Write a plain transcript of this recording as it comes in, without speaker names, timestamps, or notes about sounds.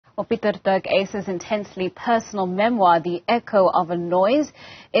Well, Pieter-Dirk Uys' intensely personal memoir, The Echo of a Noise,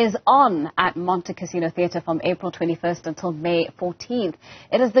 is on at Montecasino Theatre from April 21st until May 14th.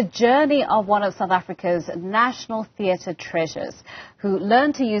 It is the journey of one of South Africa's national theatre treasures who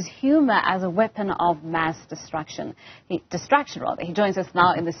learned to use humour as a weapon of mass distraction. He joins us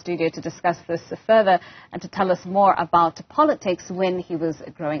now in the studio to discuss this further and to tell us more about politics when he was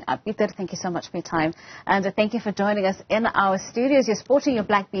growing up. Pieter, thank you so much for your time, and thank you for joining us in our studios. You're sporting your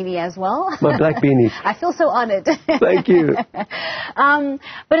black beanie as well. My black beanie. I feel so honoured. Thank you.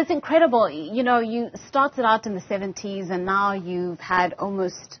 But it's incredible. You know, you started out in the 70s and now you've had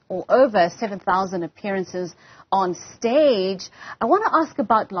almost or over 7,000 appearances on stage. I want to ask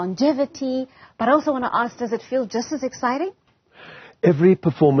about longevity, but I also want to ask, does it feel just as exciting? Every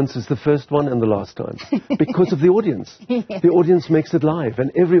performance is the first one and the last time because of the audience. Yeah. The audience makes it live,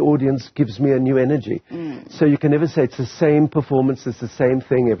 and every audience gives me a new energy. So you can never say it's the same performance, it's the same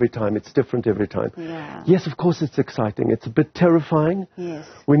thing every time. It's different every time. Yeah. Yes, of course it's exciting. It's a bit terrifying. Yes.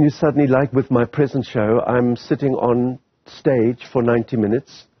 When you suddenly, like with my present show, I'm sitting on stage for 90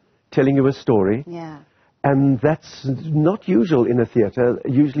 minutes telling you a story. Yeah. And that's not usual in a theatre.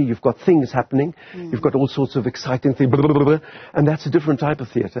 Usually you've got things happening, you've got all sorts of exciting things, blah, blah, blah, blah, and that's a different type of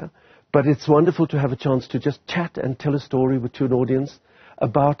theatre. But it's wonderful to have a chance to just chat and tell a story to an audience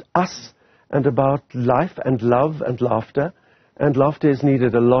about us and about life and love and laughter. And laughter is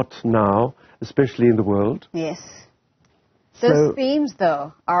needed a lot now, especially in the world. Yes. Those themes,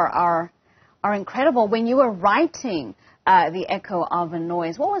 though, are incredible. When you were writing The Echo of a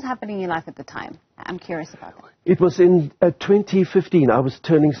Noise, what was happening in your life at the time? I'm curious about that. It was in 2015. I was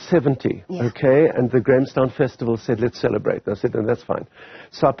turning 70, okay? And the Grahamstown Festival said, let's celebrate. And I said, that's fine.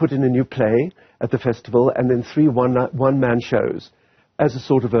 So I put in a new play at the festival and then 3 one-man shows as a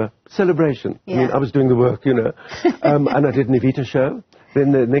sort of a celebration. Yeah. I mean, I was doing the work, you know. And I did an Evita show.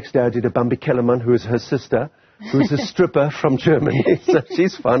 Then the next day I did a Bambi Kellerman, who is her sister, who's a stripper from Germany, so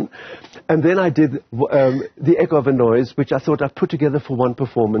she's fun. And then I did The Echo of a Noise, which I thought I'd put together for one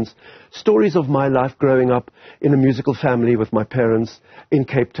performance. Stories of my life growing up in a musical family with my parents in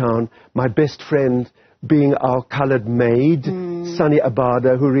Cape Town, my best friend being our coloured maid, Sunny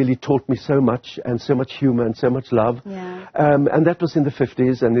Abada, who really taught me so much, and so much humour and so much love. Yeah. And that was in the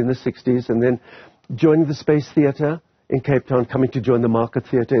 50s and in the 60s, and then joining the Space Theatre in Cape Town, coming to join the Market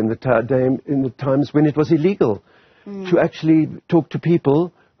Theatre in the times when it was illegal to actually talk to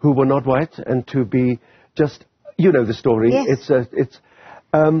people who were not white and to be just, you know the story. Yes.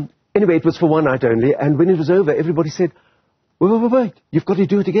 Anyway, it was for one night only, and when it was over, everybody said, wait, you've got to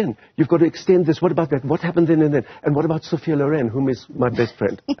do it again. You've got to extend this. What about that? What happened then and then? And what about Sophia Loren, whom is my best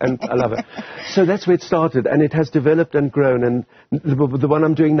friend? And I love her. So that's where it started, and it has developed and grown. And the one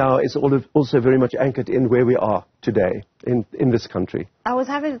I'm doing now is also very much anchored in where we are today in this country. I was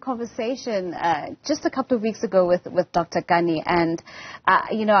having a conversation just a couple of weeks ago with Dr. Gani, and,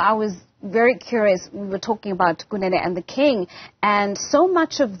 you know, I was very curious. We were talking about Kunene and the King, and so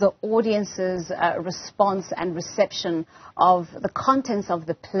much of the audience's response and reception of the contents of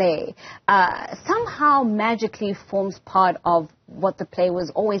the play somehow magically forms part of what the play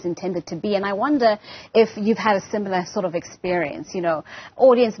was always intended to be. And I wonder if you've had a similar sort of experience, you know,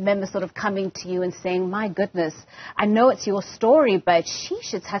 audience members sort of coming to you and saying, my goodness, I know it's your story, but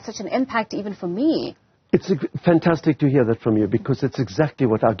sheesh, it's had such an impact even for me. It's fantastic to hear that from you, because it's exactly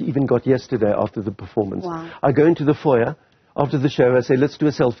what I even got yesterday after the performance. Wow. I go into the foyer after the show, I say, let's do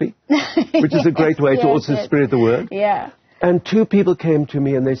a selfie, which is a great way to also spread the word. Yeah. And 2 people came to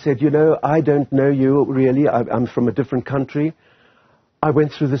me and they said, you know, I don't know you really. I'm from a different country. I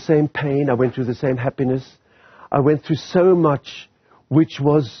went through the same pain. I went through the same happiness. I went through so much which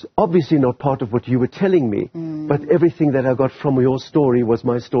was obviously not part of what you were telling me, but everything that I got from your story was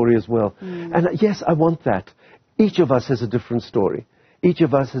my story as well. And yes, I want that. Each of us has a different story. Each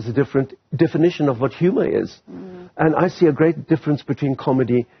of us has a different definition of what humour is. And I see a great difference between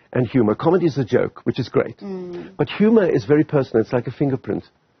comedy and humour. Comedy is a joke, which is great. But humour is very personal. It's like a fingerprint.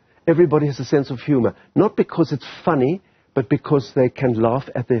 Everybody has a sense of humour, not because it's funny, but because they can laugh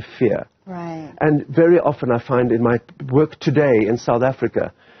at their fear. Right. And very often I find in my work today in South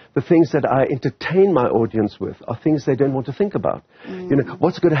Africa, the things that I entertain my audience with are things they don't want to think about. You know,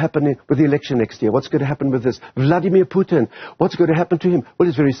 what's going to happen with the election next year? What's going to happen with this? Vladimir Putin, what's going to happen to him? Well,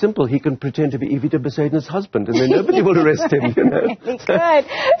 it's very simple. He can pretend to be Evita Besaid's husband, and then nobody will arrest him, you know.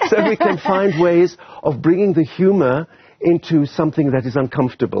 So we can find ways of bringing the humour into something that is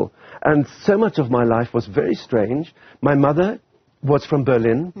uncomfortable. And so much of my life was very strange. My mother was from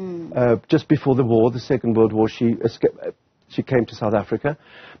Berlin, just before the war, the Second World War. She came to South Africa,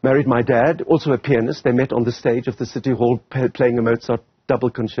 married my dad, also a pianist. They met on the stage of the City Hall playing a Mozart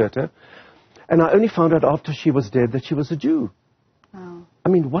double concerto. And I only found out after she was dead that she was a Jew. Oh. I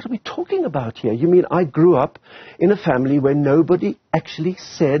mean, what are we talking about here? You mean I grew up in a family where nobody actually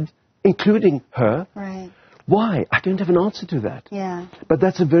said, including her, Right. why? I don't have an answer to that. Yeah. But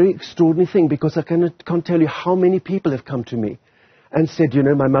that's a very extraordinary thing, because I can't tell you how many people have come to me and said, you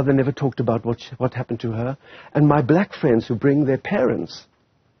know, my mother never talked about what happened to her. And my black friends who bring their parents,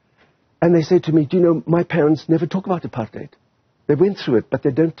 and they say to me, do you know, my parents never talk about apartheid. They went through it, but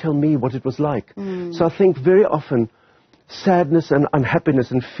they don't tell me what it was like. So I think very often sadness and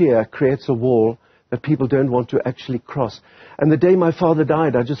unhappiness and fear creates a wall that people don't want to actually cross. And the day my father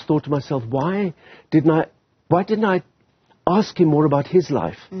died, I just thought to myself, why didn't I ask him more about his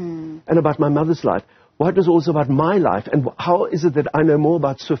life and about my mother's life? Why it was also about my life? And how is it that I know more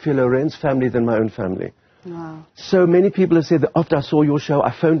about Sophia Loren's family than my own family? Wow. So many people have said that after I saw your show,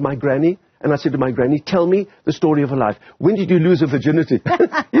 I phoned my granny, and I said to my granny, tell me the story of her life. When did you lose her virginity?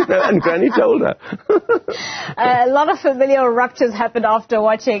 You know, and granny told her. A lot of familial ruptures happened after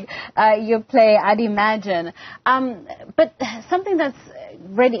watching your play, I'd imagine. But something that's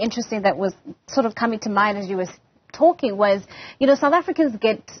really interesting that was sort of coming to mind as you were talking was, you know, South Africans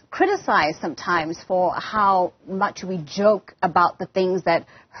get criticized sometimes for how much we joke about the things that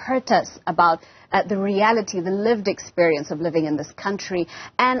hurt us, about the reality, the lived experience of living in this country.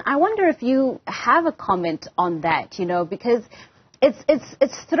 And I wonder if you have a comment on that, you know, because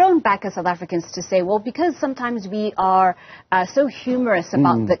it's thrown back at South Africans to say, well, because sometimes we are so humorous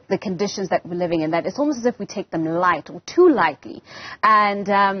about the conditions that we're living in, that it's almost as if we take them light or too lightly. And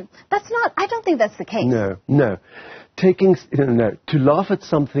that's not, I don't think that's the case. No. To laugh at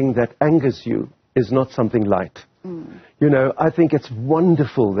something that angers you is not something light. You know, I think it's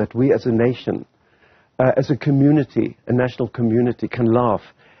wonderful that we as a nation, as a community, a national community, can laugh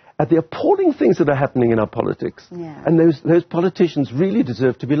at the appalling things that are happening in our politics. Yeah. And those politicians really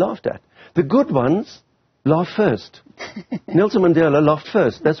deserve to be laughed at. The good ones laugh first. Nelson Mandela laughed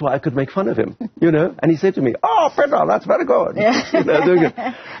first. That's why I could make fun of him, you know. And he said to me, oh, Peter, that's very good. You know, doing it.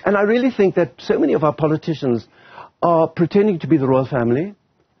 And I really think that so many of our politicians are pretending to be the royal family.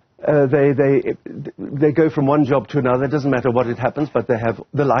 They go from one job to another. It doesn't matter what it happens, but they have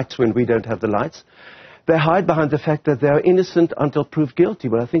the lights when we don't have the lights. They hide behind the fact that they are innocent until proved guilty.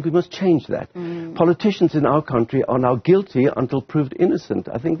 But I think we must change that. Politicians in our country are now guilty until proved innocent.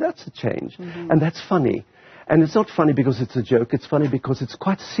 I think that's a change. And that's funny. And it's not funny because it's a joke. It's funny because it's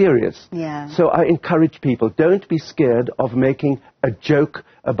quite serious. Yeah. So I encourage people, don't be scared of making a joke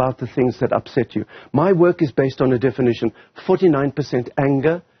about the things that upset you. My work is based on a definition, 49%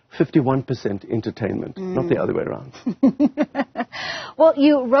 anger, 51% entertainment, not the other way around. Well,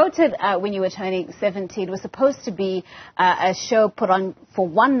 you wrote it when you were turning 70. It was supposed to be a show put on for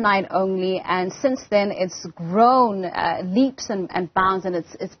one night only, and since then it's grown leaps and bounds, and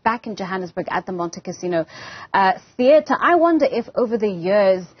it's back in Johannesburg at the Montecasino Theatre. I wonder if over the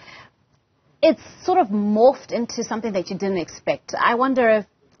years it's sort of morphed into something that you didn't expect. I wonder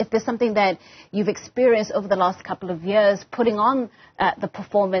if there's something that you've experienced over the last couple of years putting on the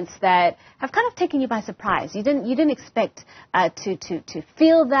performance that have kind of taken you by surprise. You didn't expect to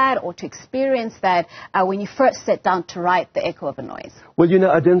feel that or to experience that when you first sat down to write The Echo of a Noise. Well, you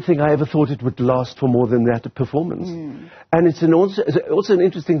know, I don't think I ever thought it would last for more than that performance. And it's also an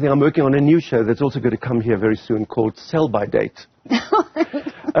interesting thing. I'm working on a new show that's also going to come here very soon called Sell by Date.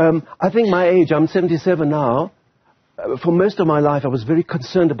 I think my age, I'm 77 now. For most of my life, I was very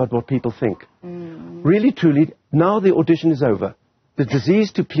concerned about what people think. Really, truly, now the audition is over. The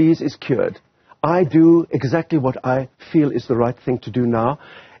disease to please is cured. I do exactly what I feel is the right thing to do now.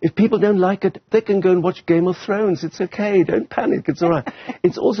 If people don't like it, they can go and watch Game of Thrones. It's okay. Don't panic. It's all right.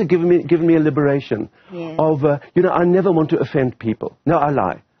 It's also given me a liberation of, you know, I never want to offend people. No, I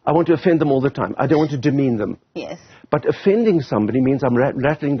lie. I want to offend them all the time. I don't want to demean them. Yes. But offending somebody means I'm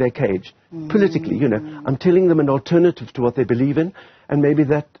rattling their cage. Politically, you know. I'm telling them an alternative to what they believe in, and maybe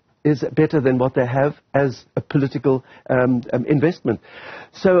that is better than what they have as a political investment.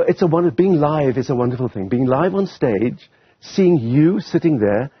 So being live is a wonderful thing. Being live on stage, seeing you sitting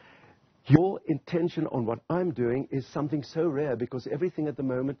there, your intention on what I'm doing is something so rare, because everything at the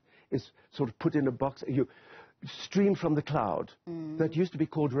moment is sort of put in a box. You stream from the cloud. That used to be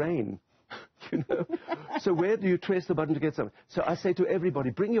called rain. You know? So where do you trace the button to get something? So I say to everybody,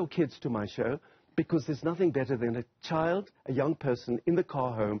 bring your kids to my show, because there's nothing better than a child, a young person in the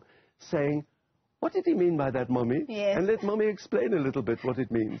car home saying, what did he mean by that, Mommy? Yes. And let Mommy explain a little bit what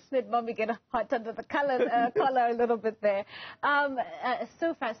it means. Let Mommy get hot under the collar a little bit there.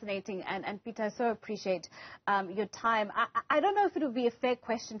 So fascinating. And Peter, I so appreciate your time. I don't know if it would be a fair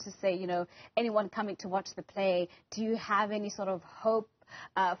question to say, you know, anyone coming to watch the play, do you have any sort of hope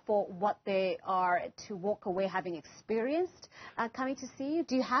for what they are to walk away having experienced coming to see you?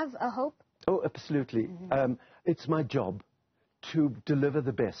 Do you have a hope? Oh, absolutely. It's my job to deliver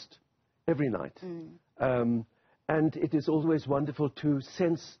the best every night. And it is always wonderful to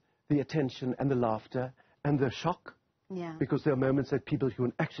sense the attention and the laughter and the shock. Yeah. Because there are moments that people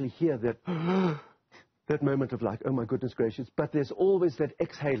can actually hear that, that moment of like, oh my goodness gracious. But there's always that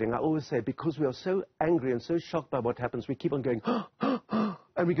exhaling. I always say, because we are so angry and so shocked by what happens, we keep on going,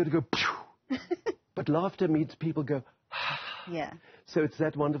 and we got to go, pew. But laughter means people go, yeah. So it's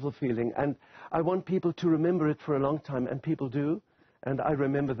that wonderful feeling. And I want people to remember it for a long time, and people do. And I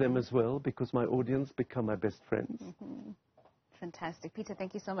remember them as well, because my audience become my best friends. Fantastic. Peter,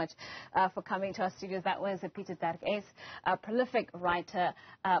 thank you so much for coming to our studios. That was Pieter-Dirk Uys, a prolific writer,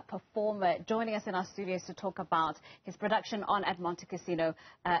 performer, joining us in our studios to talk about his production on at Montecasino,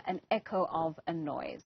 An Echo of a Noise.